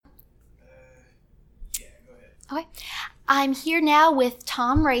Okay. I'm here now with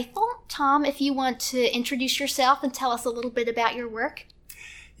Tom Rathel. Tom, if you want to introduce yourself and tell us a little bit about your work.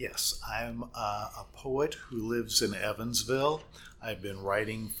 Yes, I'm a poet who lives in Evansville. I've been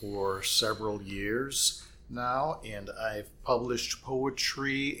writing for several years now, and I've published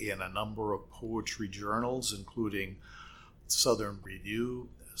poetry in a number of poetry journals, including Southern Review,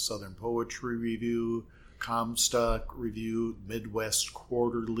 Southern Poetry Review, Comstock Review, Midwest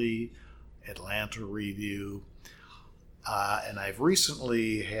Quarterly, Atlanta Review. And I've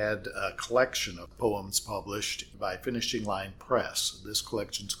recently had a collection of poems published by Finishing Line Press. This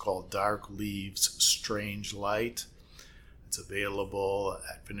collection is called Dark Leaves, Strange Light. It's available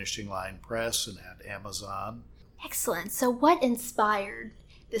at Finishing Line Press and at Amazon. Excellent. So what inspired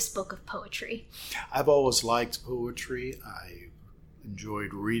this book of poetry? I've always liked poetry. I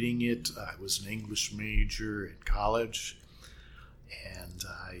enjoyed reading it. I was an English major in college, and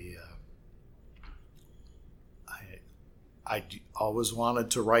I always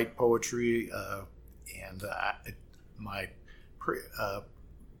wanted to write poetry,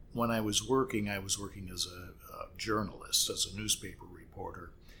 when I was working as a journalist, as a newspaper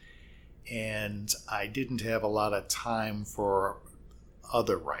reporter, and I didn't have a lot of time for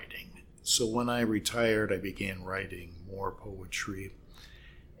other writing. So when I retired, I began writing more poetry,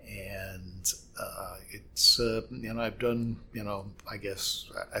 and I've done, I guess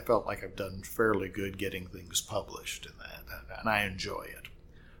I felt like I've done fairly good getting things published in that, and I enjoy it.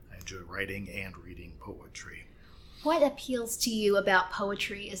 I enjoy writing and reading poetry. What appeals to you about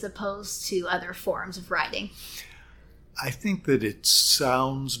poetry as opposed to other forms of writing? I think that it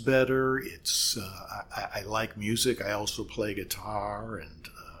sounds better. I like music. I also play guitar and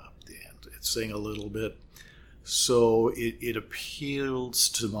sing a little bit. So it appeals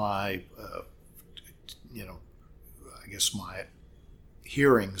to my, I guess my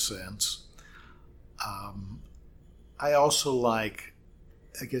hearing sense. I also like,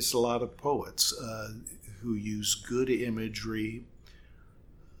 I guess, a lot of poets who use good imagery,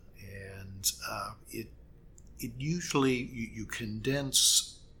 and it usually, you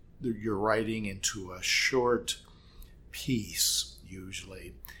condense your writing into a short piece,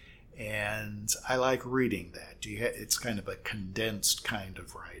 usually. And I like reading that. It's kind of a condensed kind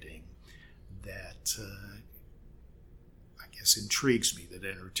of writing that I guess intrigues me, that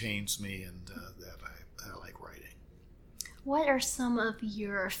entertains me, and that I like writing. What are some of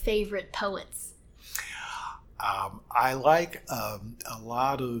your favorite poets? I like a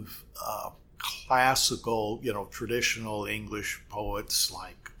lot of classical, traditional English poets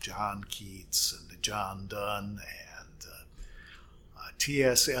like John Keats and John Donne and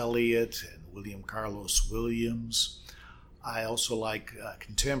T.S. Eliot and William Carlos Williams. I also like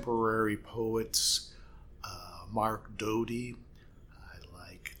contemporary poets, Mark Doty. I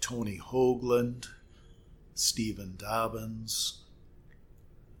like Tony Hoagland, Stephen Dobbins,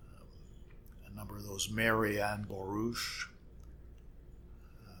 a number of those, Marianne Boruch,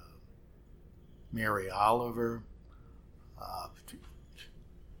 Mary Oliver.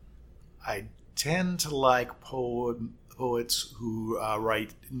 I tend to like poets who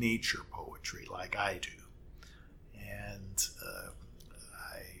write nature poetry like I do. And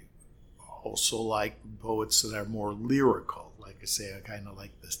I also like poets that are more lyrical. Like I say, I kind of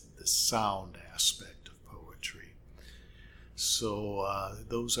like the sound aspect of poetry. So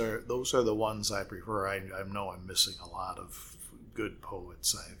those are the ones I prefer. I know I'm missing a lot of good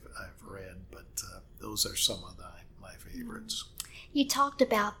poets I've read, but those are some of my favorites. You talked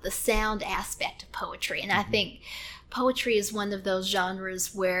about the sound aspect of poetry, and I think poetry is one of those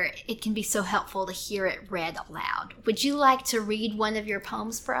genres where it can be so helpful to hear it read aloud. Would you like to read one of your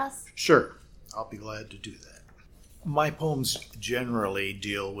poems for us? Sure, I'll be glad to do that. My poems generally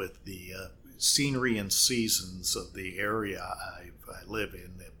deal with the scenery and seasons of the area I live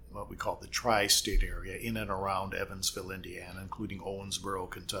in, what we call the tri-state area, in and around Evansville, Indiana, including Owensboro,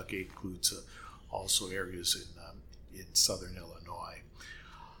 Kentucky, includes also areas in southern Illinois.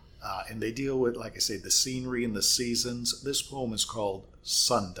 And they deal with, like I say, the scenery and the seasons. This poem is called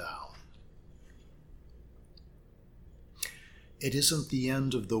Sundown. It isn't the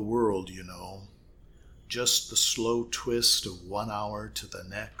end of the world, just the slow twist of 1 hour to the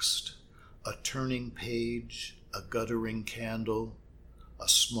next, a turning page, a guttering candle, a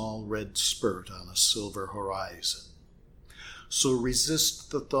small red spurt on a silver horizon. So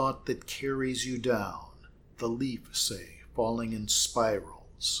resist the thought that carries you down, the leaf, say, falling in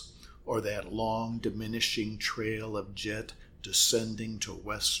spirals, or that long diminishing trail of jet descending to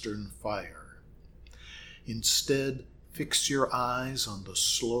western fire. Instead, fix your eyes on the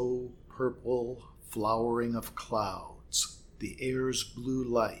slow purple flowering of clouds, the air's blue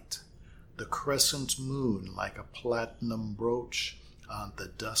light, the crescent moon like a platinum brooch on the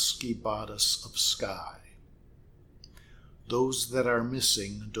dusky bodice of sky. Those that are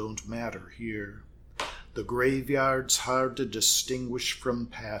missing don't matter here. The graveyard's hard to distinguish from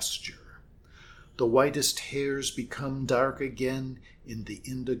pasture. The whitest hairs become dark again in the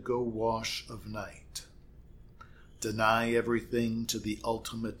indigo wash of night. Deny everything to the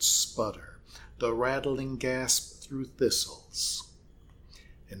ultimate sputter, the rattling gasp through thistles.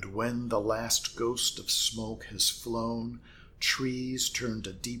 And when the last ghost of smoke has flown, trees turn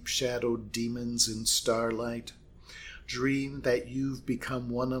to deep-shadowed demons in starlight. Dream that you've become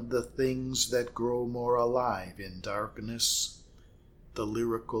one of the things that grow more alive in darkness. The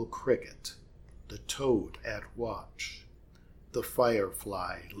lyrical cricket, the toad at watch, the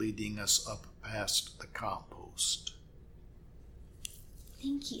firefly leading us up past the compost.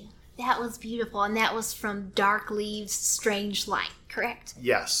 Thank you. That was beautiful, and that was from Dark Leaves, Strange Light, correct?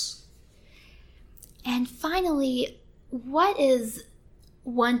 Yes. And finally, what is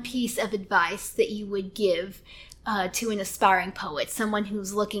one piece of advice that you would give to an aspiring poet, someone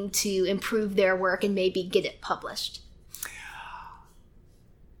who's looking to improve their work and maybe get it published?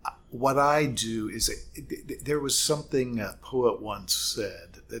 What I do is, there was something a poet once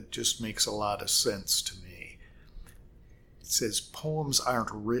said that just makes a lot of sense to me. It says, poems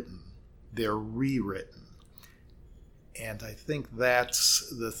aren't written, they're rewritten. And I think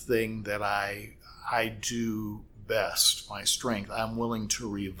that's the thing that I do best, my strength. I'm willing to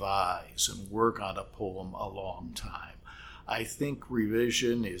revise and work on a poem a long time. I think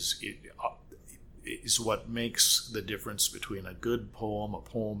revision is what makes the difference between a good poem, a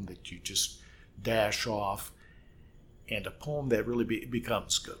poem that you just dash off, and a poem that really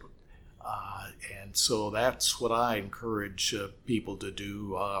becomes good. And so that's what I encourage people to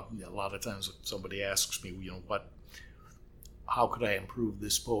do. A lot of times somebody asks me, how could I improve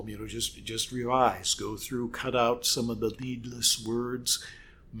this poem? Just revise, go through, cut out some of the needless words,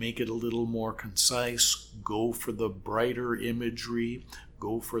 make it a little more concise, go for the brighter imagery,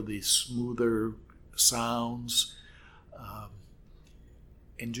 go for the smoother sounds,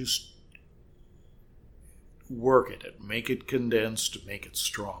 and just work at it, make it condensed, make it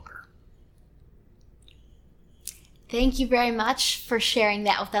stronger. Thank you very much for sharing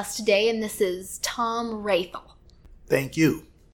that with us today, and this is Tom Rathel. Thank you.